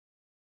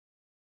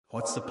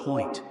What's the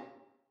point?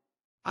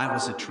 I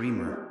was a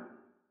dreamer.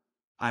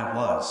 I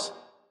was.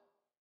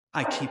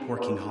 I keep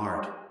working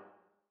hard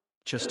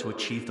just to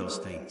achieve those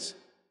things.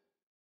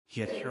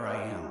 Yet here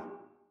I am.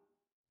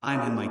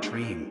 I'm in my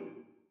dream.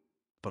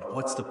 But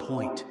what's the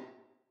point?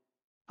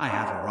 I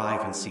have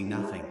arrived and see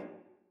nothing.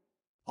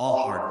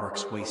 All hard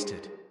work's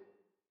wasted.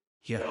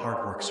 Yet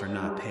hard works are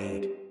not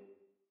paid.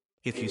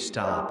 If you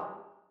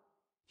stop,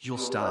 you'll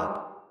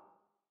stop.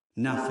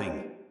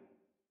 Nothing.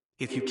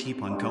 If you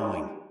keep on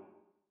going,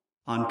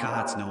 on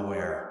God's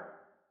nowhere,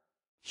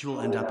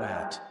 you'll end up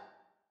at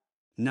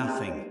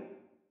nothing.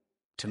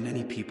 To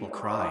many people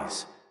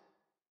cries,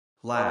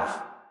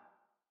 laugh,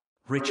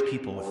 rich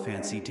people with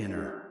fancy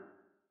dinner,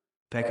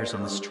 beggars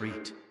on the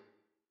street.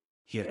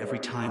 Yet every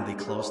time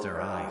they close their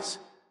eyes,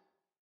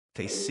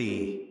 they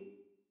see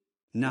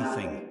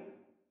nothing.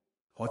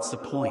 What's the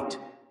point?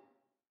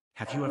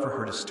 Have you ever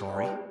heard a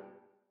story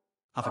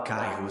of a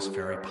guy who was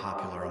very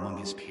popular among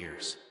his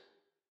peers?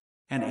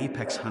 An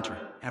apex hunter,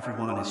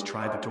 everyone in his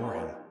tribe adored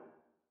him.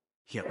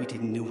 Yet we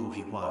didn't know who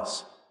he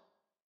was,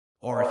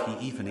 or if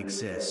he even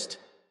exists.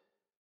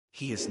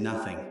 He is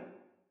nothing.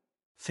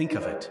 Think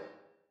of it.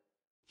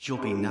 You'll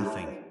be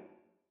nothing.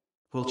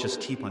 We'll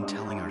just keep on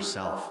telling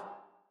ourselves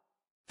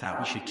that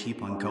we should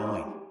keep on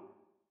going.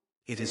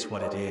 It is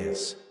what it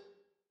is.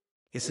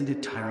 Isn't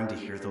it tiring to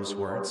hear those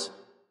words?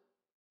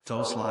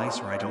 Those lies,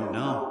 or I don't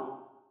know.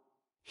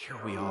 Here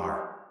we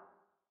are,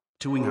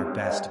 doing our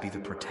best to be the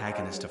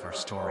protagonist of our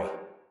story,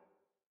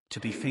 to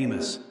be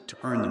famous, to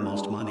earn the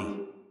most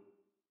money.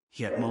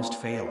 Yet most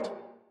failed.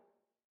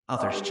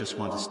 Others just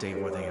want to stay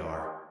where they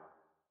are.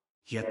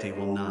 Yet they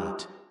will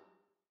not.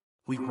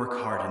 We work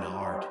hard and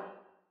hard.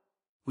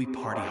 We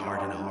party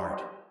hard and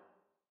hard.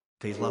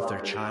 They love their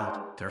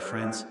child, their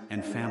friends,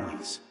 and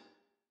families.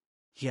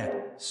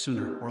 Yet,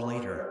 sooner or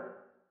later,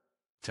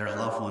 their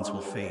loved ones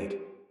will fade.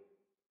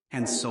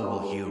 And so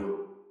will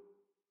you.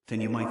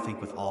 Then you might think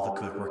with all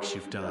the good works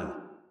you've done,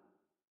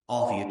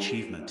 all the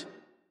achievement,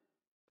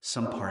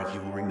 some part of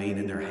you will remain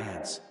in their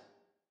heads.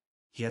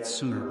 Yet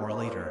sooner or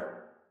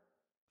later,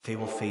 they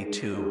will fade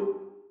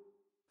too.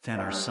 Then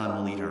our sun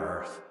will eat our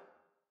earth,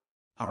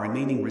 our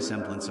remaining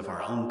resemblance of our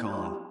home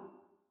gone.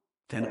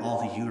 Then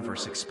all the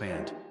universe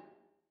expand.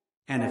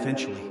 And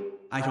eventually,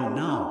 I don't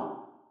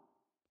know,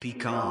 be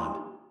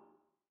gone.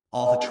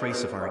 All the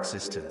trace of our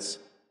existence,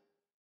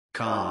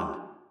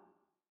 gone.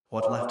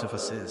 What left of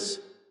us is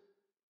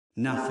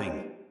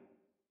nothing.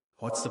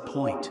 What's the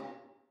point?